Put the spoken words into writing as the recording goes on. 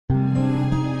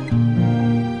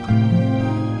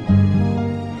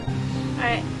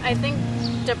I think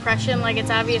depression, like, it's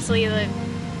obviously the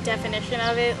definition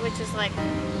of it, which is like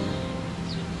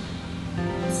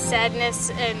sadness,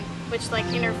 and which like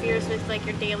interferes with like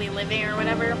your daily living or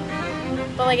whatever.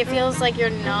 But like it feels like you're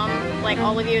numb, like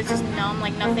all of you is just numb,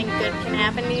 like nothing good can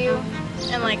happen to you,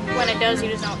 and like when it does, you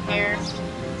just don't care,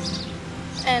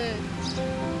 and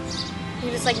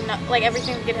you just like like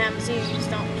everything that happens to you, you just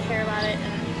don't care about it,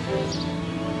 and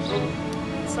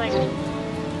it's like, I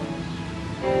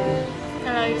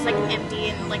don't know, you're just like empty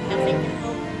and like nothing can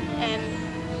help,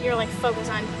 and you're like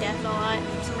focused on death a lot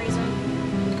for some reason.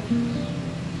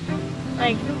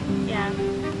 Like, yeah.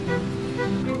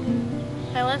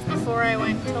 I left before I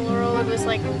went to Laurel. It was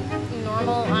like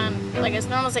normal, like as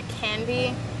normal as it can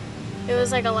be. It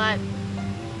was like a lot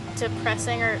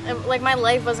depressing, or like my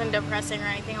life wasn't depressing or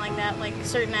anything like that. Like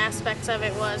certain aspects of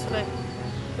it was, but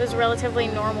it was relatively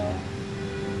normal.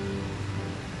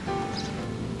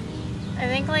 I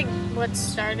think like what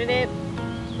started it,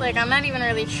 like I'm not even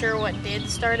really sure what did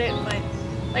start it, but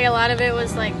like a lot of it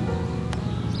was like,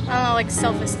 I don't know, like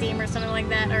self-esteem or something like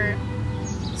that, or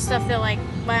stuff that like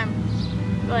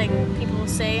people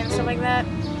say and stuff like that,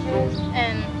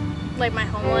 and like my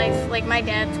home life. Like my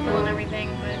dad's cool and everything,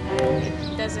 but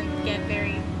it doesn't get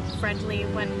very friendly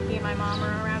when me and my mom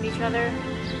are around each other,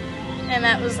 and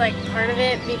that was like part of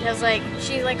it, because like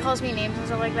she like calls me names and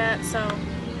stuff like that, so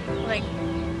like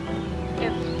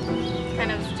it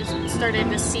kind of just started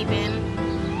to seep in,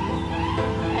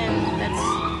 and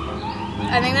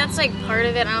I think that's like part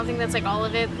of it. I don't think that's like all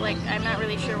of it. Like I'm not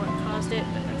really sure what caused it,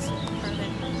 but that's part of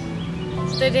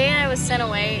it. The day I was sent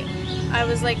away, I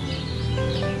was like,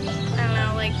 I don't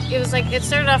know, like it was like, it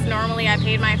started off normally. I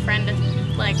paid my friend to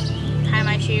like tie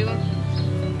my shoe,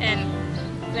 and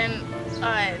then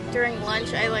during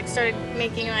lunch I like started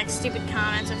making like stupid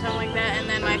comments or something like that, and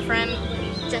then my friend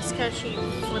Jessica, she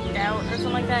flipped out or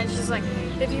something like that, and she's like,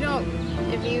 if you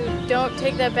don't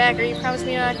take that back, or you promise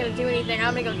me you're not going to do anything,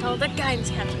 I'm going to go tell the guidance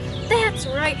counselor. That's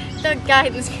right, the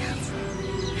guidance counselor.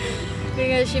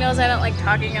 Because she knows I don't like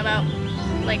talking about,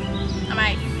 like,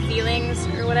 my feelings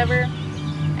or whatever.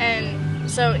 And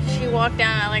so she walked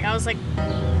down, and I was, like,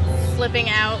 flipping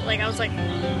out. Like, I was, like,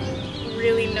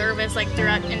 really nervous, like,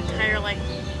 throughout the entire, like,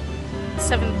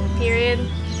 7th period.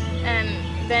 And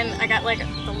then I got, like,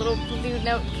 the little blue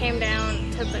note came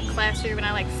down to the classroom, and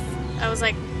I was,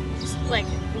 like,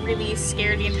 really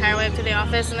scared the entire way up to the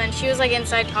office, and then she was like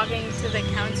inside talking to the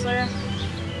counselor,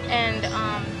 and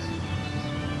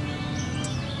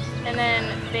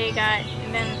then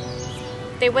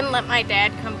they wouldn't let my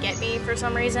dad come get me for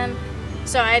some reason,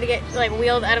 so I had to get like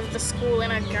wheeled out of the school in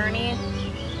a gurney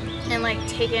and like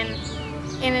taken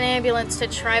in an ambulance to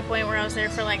Tri-Point, where I was there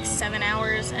for like 7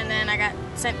 hours, and then I got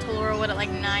sent to Laurelwood at like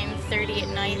 9:30 at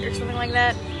night or something like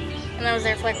that, and I was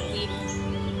there for like a week.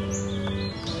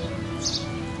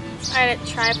 At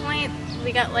Tri-Point,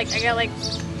 I got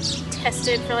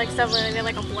tested for like stuff, like they did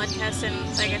like a blood test and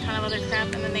like a ton of other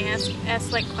crap, and then they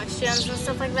asked like questions and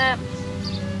stuff like that.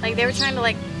 Like they were trying to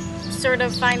like sort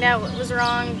of find out what was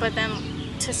wrong, but then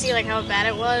to see like how bad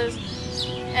it was.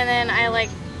 And then I like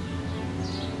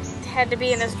had to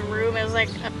be in this room. It was like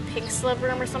a pink slip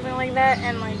room or something like that,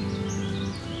 and like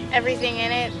everything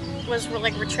in it was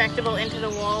like retractable into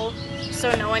the wall,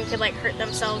 so no one could like hurt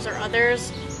themselves or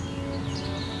others.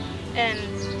 And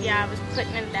yeah, I was put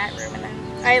in that room, and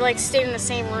then I like stayed in the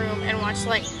same room and watched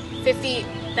like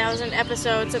 50,000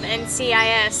 episodes of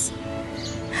NCIS.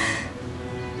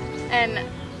 And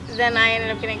then I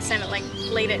ended up getting sent at like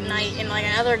late at night in like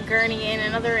another gurney in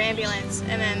another ambulance,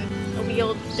 and then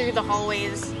wheeled through the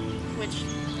hallways, which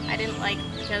I didn't like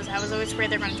because I was always afraid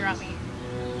they were going to drop me.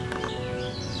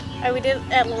 We did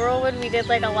at Laurelwood, we did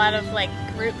like a lot of like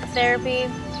group therapy,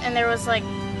 and there was like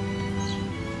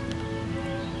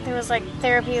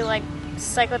therapy, like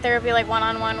psychotherapy, like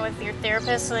one-on-one with your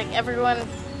therapist. So, like everyone,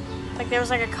 like there was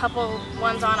like a couple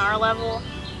ones on our level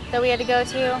that we had to go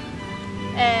to,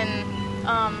 and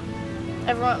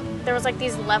everyone, there was like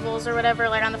these levels or whatever.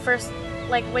 Like on the first,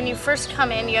 like when you first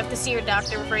come in, you have to see your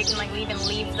doctor before you can like even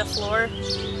leave the floor.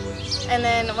 And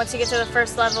then once you get to the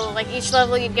first level, like each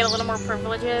level you'd get a little more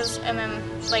privileges, and then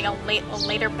like a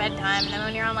later bedtime. And then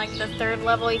when you're on like the 3rd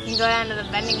level, you can go down to the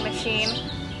vending machine,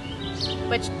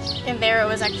 which in there it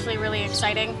was actually really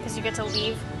exciting because you get to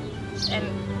leave and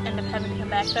end up having to come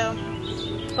back though.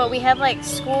 But we had like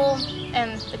school,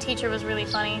 and the teacher was really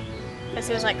funny because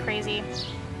he was like crazy,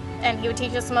 and he would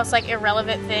teach us the most like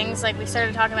irrelevant things. Like we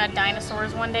started talking about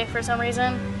dinosaurs one day for some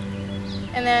reason,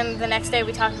 and then the next day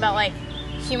we talked about like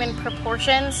human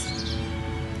proportions,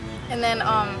 and then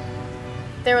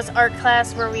there was art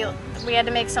class where we had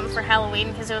to make something for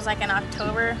Halloween because it was like in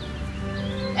October.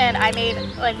 and I made,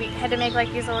 like, we had to make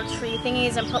like these little tree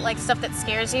thingies and put like stuff that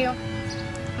scares you.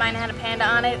 Mine had a panda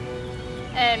on it,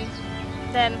 and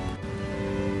then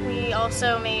we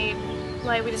also made,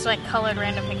 like, we just like colored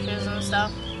random pictures and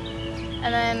stuff.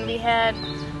 And then we had,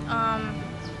 I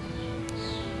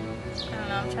don't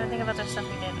know, I'm trying to think of other stuff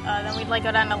we did. Then we'd like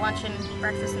go down to lunch and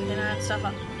breakfast and dinner and stuff.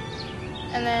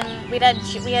 And then we had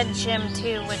gym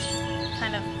too, which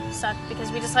kind of sucked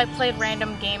because we just like played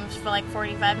random games for like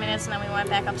 45 minutes and then we went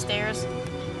back upstairs.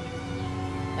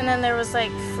 And then there was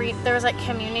like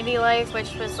community life,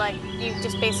 which was like you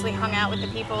just basically hung out with the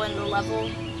people in the level.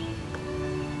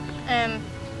 And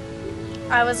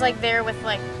I was like there with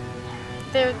like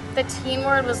the teen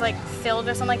ward was like filled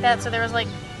or something like that, so there was like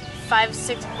 5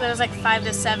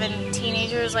 to 7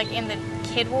 teenagers like in the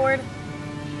kid ward.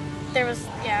 There was,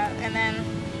 yeah, and then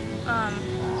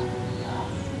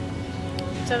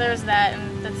so there was that,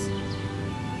 and that's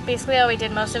basically how we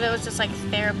did most of it. Was just like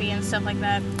therapy and stuff like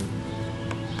that.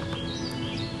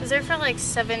 I was there for like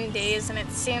 7 days, and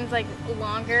it seemed like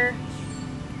longer,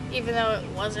 even though it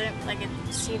wasn't. Like, it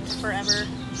seemed forever.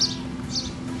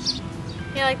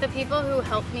 Yeah, like the people who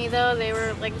helped me though, they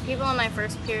were like people in my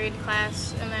first period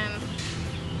class, and then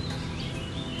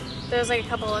there was like a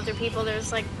couple other people. There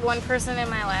was like one person in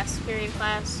my last period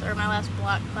class, or my last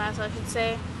block class, I should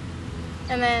say,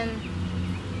 and then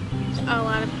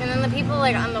the people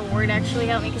like on the ward actually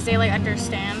helped me because they like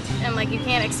understand, and like you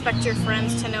can't expect your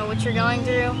friends to know what you're going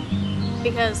through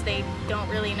because they don't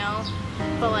really know,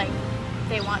 but like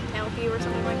they want to help you or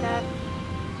something like that.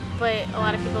 But a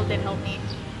lot of people did help me.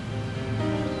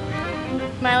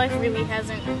 My life really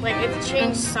hasn't, like, it's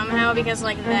changed somehow because,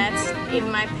 like, that's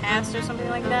in my past or something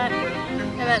like that,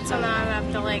 and that's something I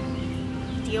have to, like,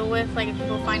 deal with, like, if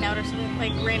people find out or something,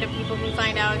 like, random people who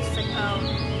find out, it's like, oh,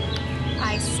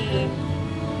 I see.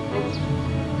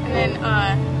 And then,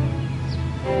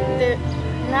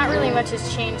 not really much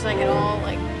has changed, like, at all,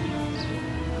 like,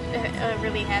 it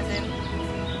really hasn't.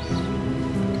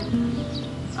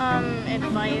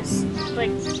 Advice, like,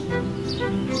 I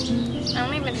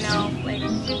don't even know, like, I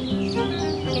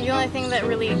think the only thing that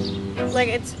really, like,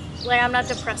 it's, like, I'm not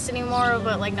depressed anymore,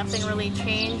 but, like, nothing really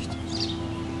changed,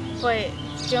 but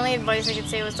the only advice I could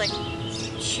say was, like,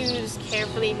 choose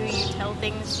carefully who you tell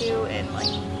things to, and, like,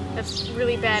 that's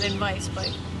really bad advice, but,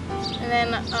 and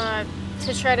then,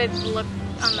 to try to look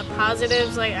on the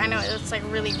positives, like, I know it's, like,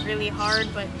 really, really hard,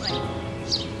 but, like,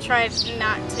 try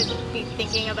not to be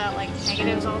thinking about like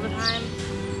negatives all the time.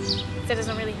 That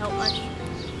doesn't really help much.